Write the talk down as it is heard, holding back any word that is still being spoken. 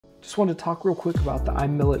Just wanted to talk real quick about the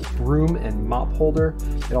IMILLET broom and mop holder.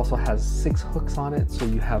 It also has 6 hooks on it, so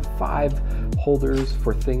you have 5 holders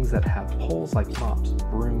for things that have poles like mops,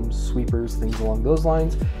 brooms, sweepers, things along those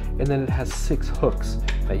lines. And then it has 6 hooks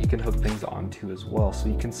that you can hook things onto as well. So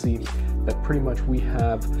you can see that pretty much we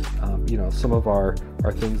have, some of our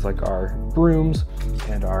things like our brooms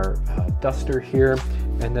and our duster here.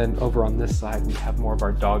 And then over on this side, we have more of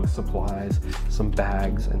our dog supplies, some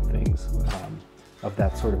bags and things of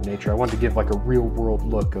that sort of nature. I wanted to give like a real world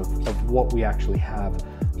look of what we actually have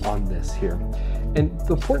on this here. And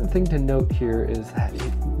the important thing to note here is that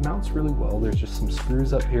it mounts really well. There's just some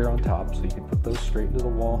screws up here on top, so you can put those straight into the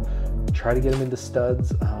wall. Try to get them into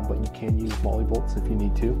studs, but you can use molly bolts if you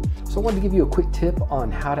need to. So I wanted to give you a quick tip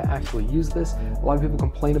on how to actually use this. A lot of people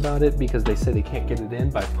complain about it because they say they can't get it in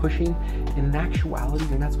by pushing. In actuality,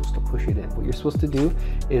 you're not supposed to push it in. What you're supposed to do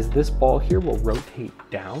is this ball here will rotate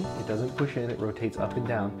down. It doesn't push in, it rotates up and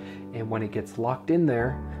down. And when it gets locked in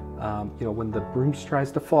there, when the broom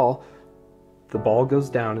tries to fall, the ball goes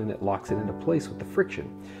down and it locks it into place with the friction.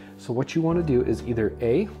 So what you want to do is either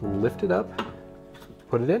A, lift it up,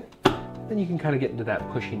 put it in, then you can kind of get into that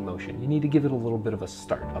pushing motion. You need to give it a little bit of a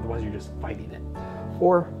start, otherwise you're just fighting it.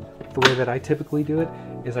 Or the way that I typically do it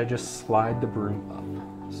is I just slide the broom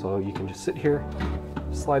up. So you can just sit here,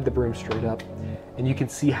 slide the broom straight up, and you can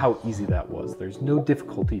see how easy that was. There's no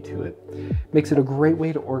difficulty to it. Makes it a great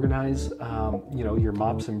way to organize your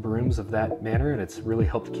mops and brooms of that manner, and it's really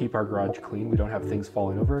helped keep our garage clean. We don't have things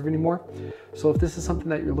falling over anymore. So if this is something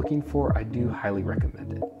that you're looking for, I do highly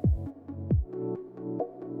recommend it.